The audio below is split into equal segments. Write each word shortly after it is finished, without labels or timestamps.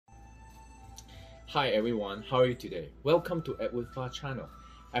Hi everyone, how are you today? Welcome to Edward Fa channel.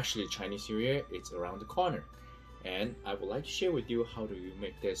 Actually, Chinese New Year is around the corner, and I would like to share with you how do you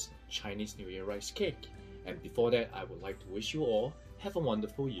make this Chinese New Year rice cake. And before that, I would like to wish you all have a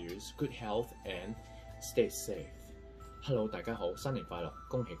wonderful years, good health, and stay safe. Hello， 大家好，新年快樂，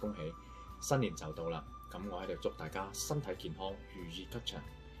恭喜恭喜，新年就到啦。咁我喺度祝大家身體健康，如意吉祥。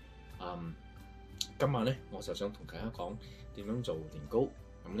今晚咧我就想同大家講點樣做年糕。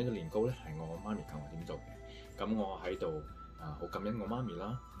咁呢個年糕咧係我媽咪教我點做嘅。咁我喺度好感恩我媽咪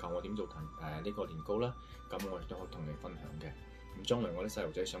啦，教我點做呢個年糕啦。咁我亦都可以同你分享嘅。咁將來我啲細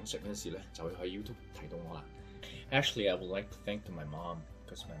路仔想食嗰陣時咧，就會喺 YouTube 睇到我啦。Actually, I would like to thank to my mom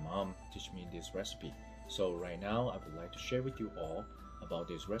because my mom teach me this recipe. So right now, I would like to share with you all about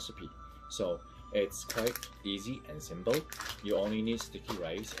this recipe. So it's quite easy and simple. You only need sticky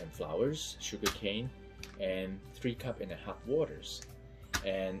rice and flours, sugar cane, and 3.5 cups waters.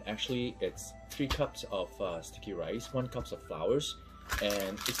 And actually, it's 3 cups of sticky rice, 1 cup of flours,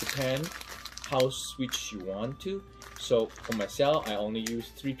 and it depends how sweet you want to. So for myself, I only use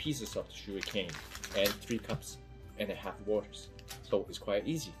 3 pieces of sugar cane and 3.5 cups waters. So it's quite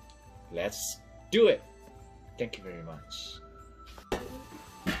easy. Let's do it. Thank you very much.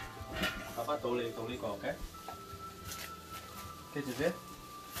 爸爸倒呢個 OK? Okay,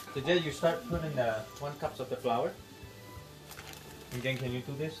 姐姐 you start putting 1 cup of the flour. Again, can you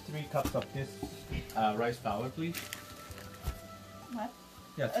do this? 3 cups of this rice flour, please. What?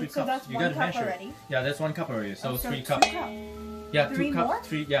 Yeah, 3 cups. So that's you 1 gotta cup measure. already? Yeah, that's 1 cup already. So, 3 cups. cups. Yeah, 3 2 cups. more?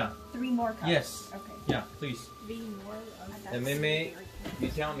 3, yeah. 3 more cups? Yes. Okay. Yeah, please. 3 more? And Mimi, you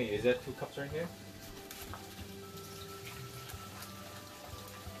tell me, is that 2 cups right here?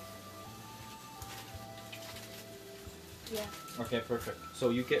 Yeah. Okay, perfect. So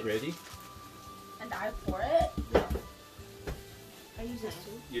you get ready. And I pour it? Yeah. I use this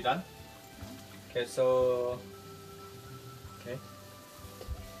too. You done? Okay, so... Okay.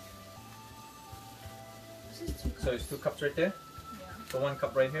 This is 2 cups. So it's 2 cups right there? Yeah. So 1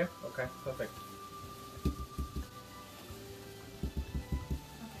 cup right here? Okay, perfect.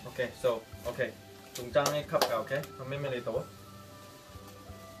 Okay, so, okay. 仲爭1 cup 㗎 OK? 咁咩你倒啊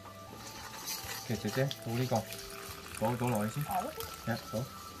 ？Okay, 姐姐倒呢個，倒落去先。All of it? Yeah, 倒。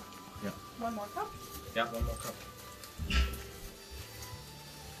Yeah. 1 more cup? Yeah, 1 more cup.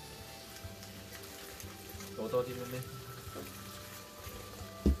 倒多啲咩？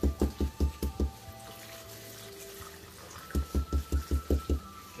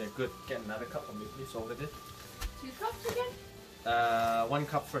 Okay, good. Get another cup for me, please, over there. 2 cups again? 1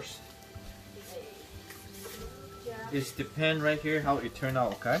 cup first. It depends right here how it turn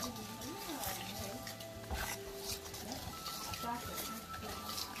out, okay?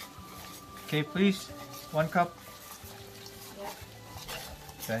 Okay, please. 1 cup. Yeah.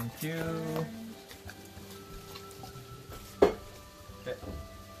 Thank you. Okay.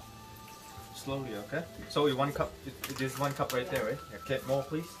 Slowly, okay? So 1 cup. It is 1 cup right there, right? Okay, more,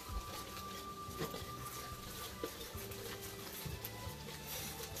 please.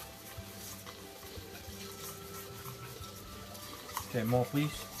 Okay, more,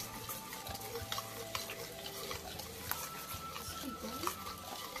 please.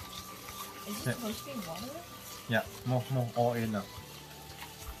 Is this supposed to be water? Yeah, more, all in now.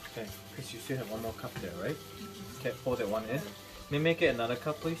 Okay, because you still have 1 more cup there, right? Okay, pour that one in. May get another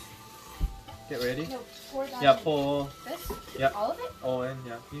cup, please. Get ready. No, pour that Yeah, in. pour. This? Yeah. All of it? All in,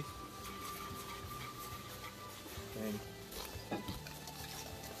 yeah, please. Okay.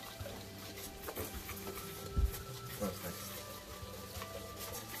 Perfect.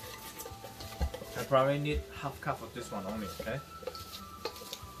 I probably need half cup of this one only, okay?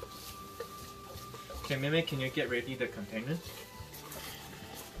 Okay, Mimi, can you get ready the container?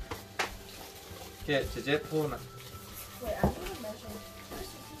 Okay, 姐姐 pour now. Wait, I need to measure.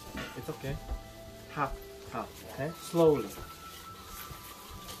 It's okay. Half, okay? Slowly.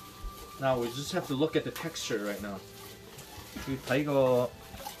 Now we just have to look at the texture right now.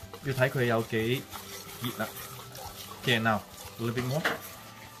 要睇佢有幾熱啦。Okay, now a little bit more.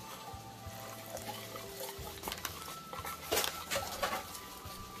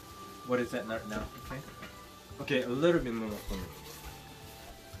 What is that now? Okay. Okay, a little bit more for me.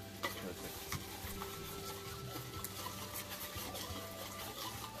 Perfect.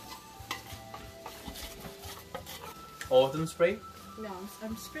 All of them spray? No,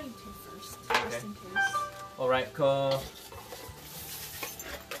 I'm spraying 2 first, Okay. just in case. Alright, cool.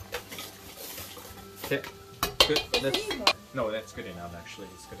 Okay, good. Is there any more? No, that's good enough actually.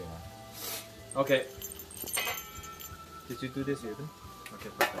 It's good enough. Okay. Did you do this, Ethan? Okay,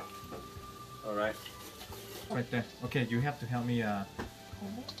 perfect. Alright. Right there. Okay, you have to help me. Okay.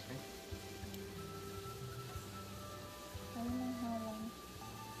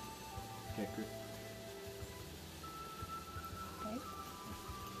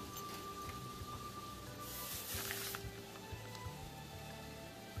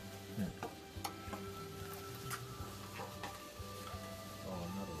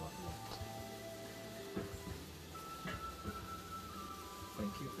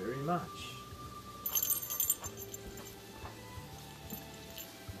 very much.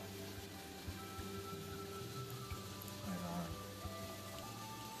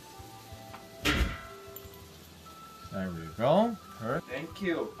 ，There we go. Thank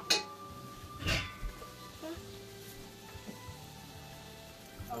you.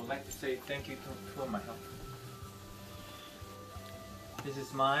 I would like to say thank you to my help. This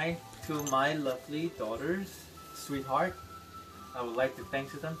is to my lovely daughters, sweetheart. I would like to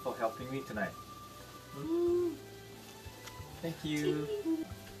thank them for helping me tonight. Thank you.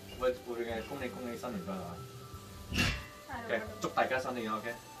 我嘅恭喜新年快樂。OK， 祝大家新年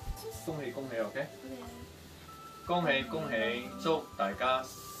OK， 恭喜 OK， 恭喜，祝大家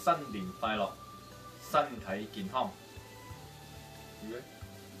新年快樂，身體健康。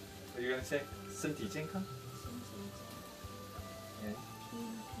我要say身體健康。平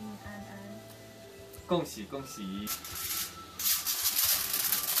平安安。恭喜。